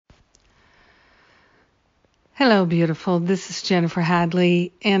Hello, beautiful. This is Jennifer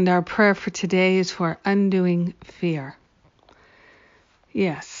Hadley, and our prayer for today is for undoing fear.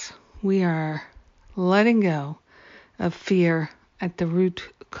 Yes, we are letting go of fear at the root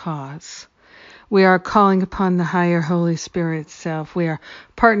cause. We are calling upon the higher Holy Spirit self. We are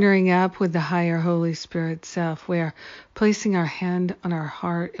partnering up with the higher Holy Spirit self. We are placing our hand on our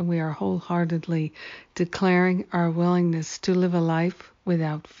heart, and we are wholeheartedly declaring our willingness to live a life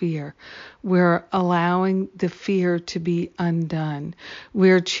without fear. We're allowing the fear to be undone.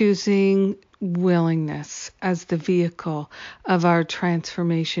 We're choosing willingness as the vehicle of our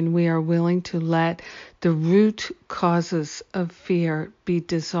transformation. We are willing to let the root causes of fear be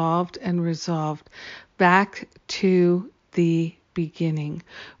dissolved and resolved back to the beginning.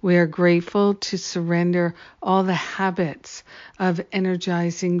 We are grateful to surrender all the habits of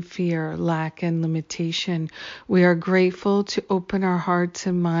energizing fear, lack, and limitation. We are grateful to open our hearts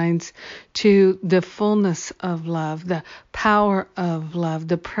and minds to the fullness of love, the power of love,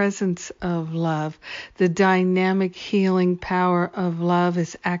 the presence of love. The dynamic healing power of love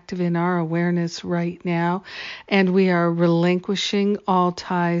is active in our awareness right now, and we are relinquishing all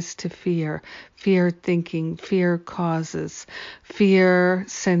ties to fear. Fear thinking, fear causes, fear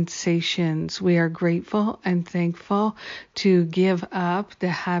sensations. We are grateful and thankful to give up the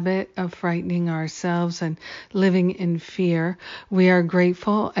habit of frightening ourselves and living in fear. We are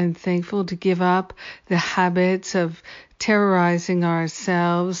grateful and thankful to give up the habits of terrorizing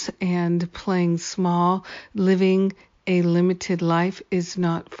ourselves and playing small. Living a limited life is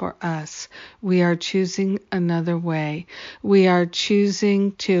not for us. We are choosing another way. We are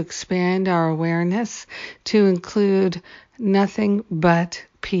choosing to expand our awareness to include nothing but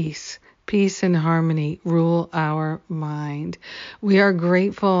peace. Peace and harmony rule our mind. We are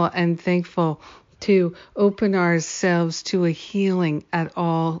grateful and thankful to open ourselves to a healing at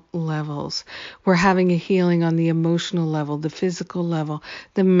all levels. We're having a healing on the emotional level, the physical level,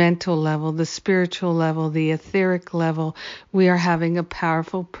 the mental level, the spiritual level, the etheric level. We are having a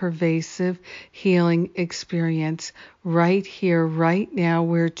powerful, pervasive healing experience right here, right now.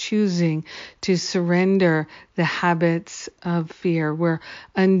 We're choosing to surrender the habits of fear. We're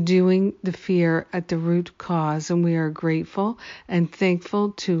undoing the fear at the root cause, and we are grateful and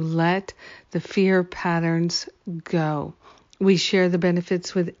thankful to let the fear patterns go. We share the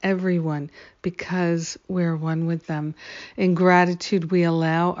benefits with everyone because we're one with them. In gratitude, we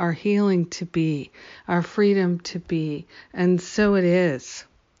allow our healing to be, our freedom to be, and so it is.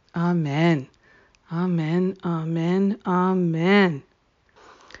 Amen. Amen, amen, amen.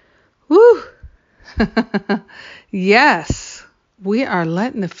 Woo! Yes, we are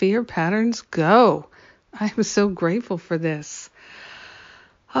letting the fear patterns go. I'm so grateful for this.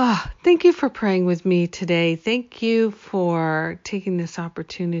 Thank you for praying with me today. Thank you for taking this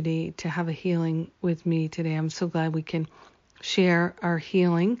opportunity to have a healing with me today. I'm so glad we can share our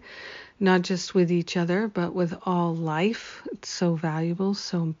healing, not just with each other, but with all life. It's so valuable,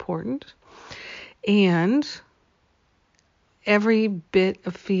 so important. And every bit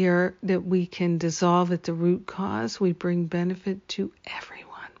of fear that we can dissolve at the root cause, we bring benefit to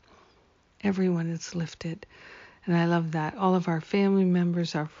everyone. Everyone is lifted. And I love that. All of our family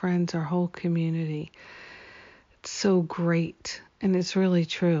members, our friends, our whole community. It's so great. And it's really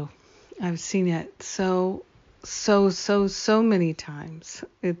true. I've seen it so many times.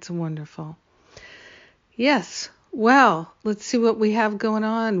 It's wonderful. Yes. Well, let's see what we have going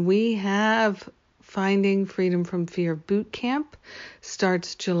on. We have Finding Freedom from Fear Boot Camp.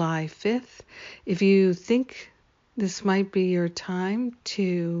 Starts July 5th. If you think this might be your time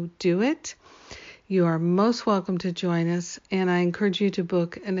to do it, you are most welcome to join us, and I encourage you to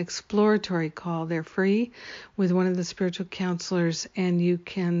book an exploratory call. They're free with one of the spiritual counselors, and you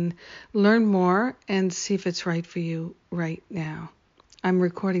can learn more and see if it's right for you right now. I'm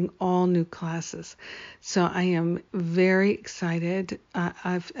recording all new classes, so I am very excited.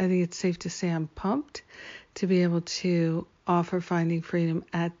 I think it's safe to say I'm pumped to be able to offer Finding Freedom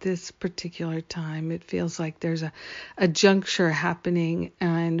at this particular time. It feels like there's a juncture happening,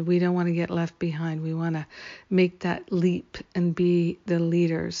 and we don't want to get left behind. We want to make that leap and be the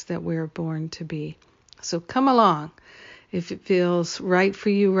leaders that we're born to be. So come along if it feels right for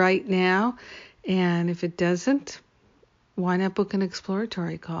you right now, and if it doesn't, why not book an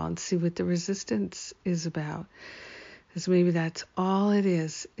exploratory call and see what the resistance is about? Because maybe that's all it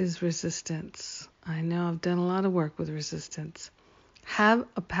is resistance. I know I've done a lot of work with resistance. Have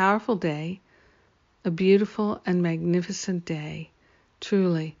a powerful day, a beautiful and magnificent day.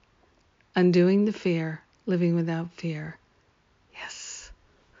 Truly, undoing the fear, living without fear. Yes.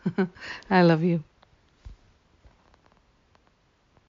 I love you.